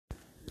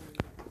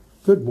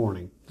Good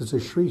morning. This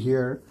is Shri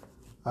here,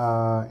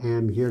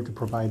 and here to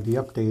provide the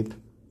update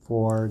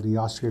for the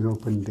Australian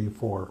Open Day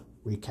 4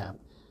 recap.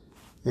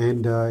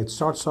 And it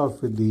starts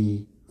off with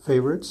the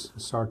favorites.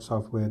 It starts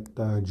off with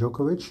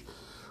Djokovic,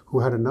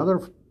 who had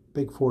another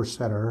big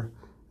four-setter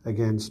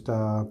against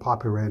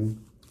Papirin,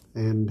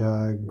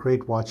 and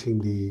great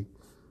watching the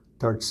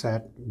third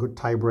set. Good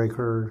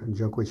tiebreaker.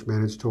 Djokovic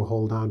managed to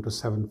hold on to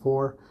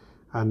 7-4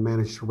 and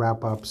managed to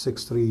wrap up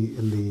 6-3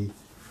 in the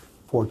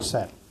fourth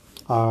set.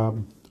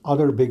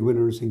 Other big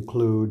winners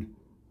include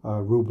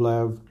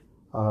Rublev,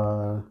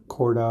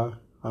 Korda,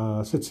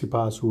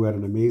 Tsitsipas, who had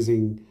an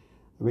amazing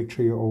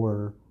victory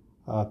over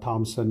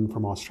Thompson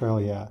from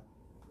Australia.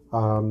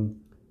 The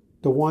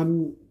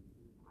one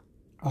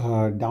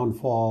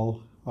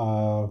downfall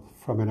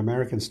from an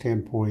American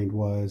standpoint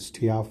was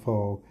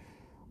Tiafoe.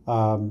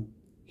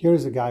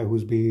 Here's a guy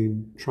who's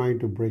been trying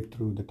to break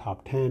through the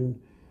top 10,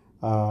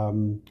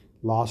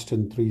 lost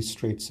in 3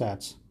 straight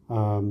sets.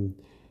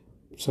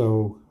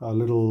 So a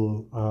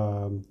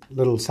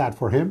little sad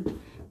for him,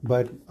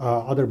 but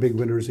other big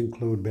winners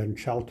include Ben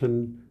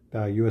Shelton,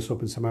 the U.S.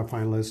 Open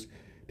semifinalist,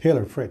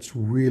 Taylor Fritz,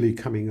 really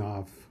coming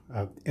off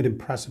an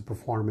impressive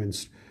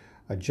performance,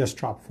 just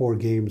dropped 4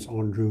 games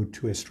en route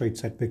to a straight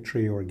set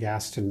victory over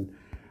Gaston.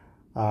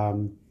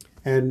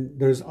 And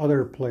there's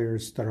other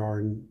players that are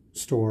in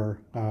store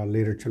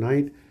later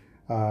tonight.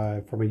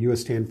 From a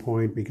U.S.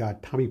 standpoint, we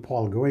got Tommy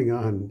Paul going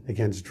on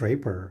against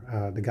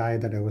Draper, the guy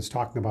that I was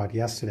talking about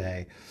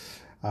yesterday.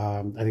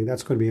 I think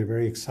that's going to be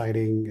very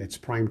exciting. It's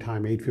prime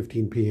time,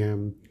 8:15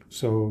 p.m.,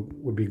 so it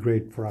would be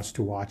great for us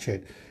to watch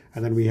it.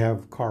 And then we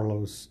have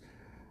Carlos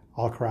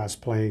Alcaraz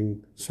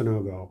playing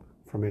Sonego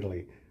from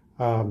Italy.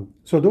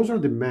 So those are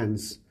the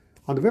men's.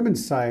 On the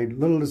women's side, a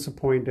little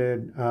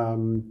disappointed. I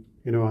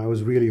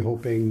was really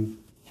hoping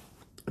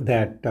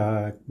that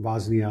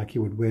Wozniacki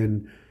would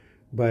win,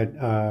 but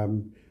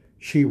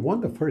she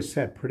won the first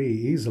set pretty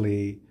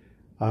easily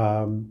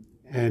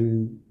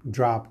and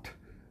dropped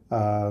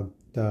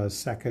the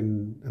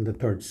second and the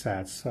third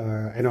sets.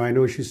 I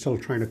know she's still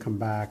trying to come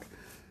back,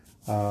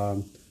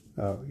 in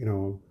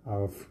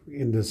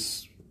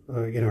this,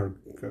 in her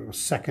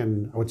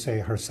second, I would say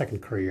her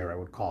second career, I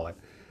would call it.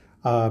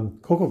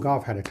 Coco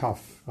Gauff had a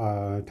tough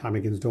time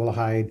against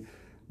Dolehide,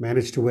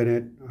 managed to win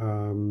it.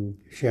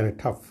 She had a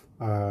tough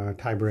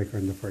tiebreaker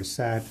in the first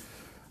set.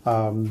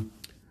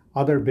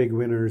 Other big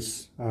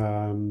winners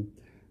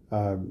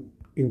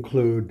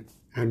include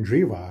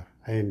Andreeva,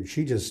 and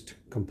she just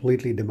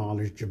completely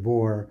demolished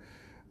Jabeur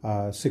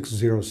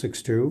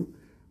 6-0,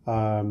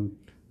 6-2.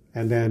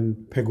 And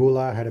then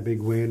Pegula had a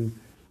big win.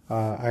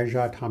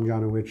 Ajla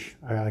Tomljanovic,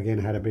 again,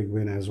 had a big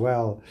win as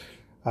well.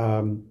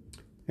 And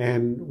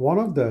one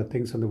of the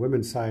things on the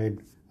women's side,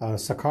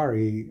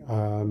 Sakari,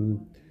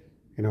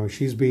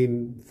 she's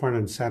been front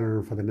and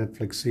center for the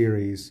Netflix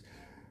series.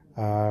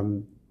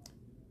 And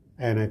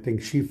I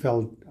think she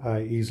felt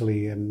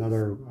easily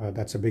another,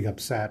 that's a big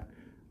upset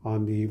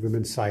on the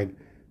women's side.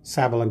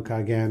 Sabalenka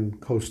again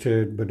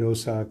coasted,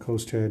 Badosa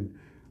coasted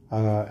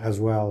as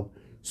well.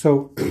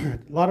 So a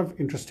lot of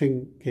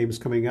interesting games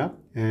coming up,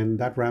 and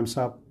that ramps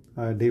up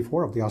day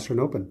 4 of the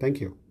Australian Open.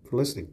 Thank you for listening.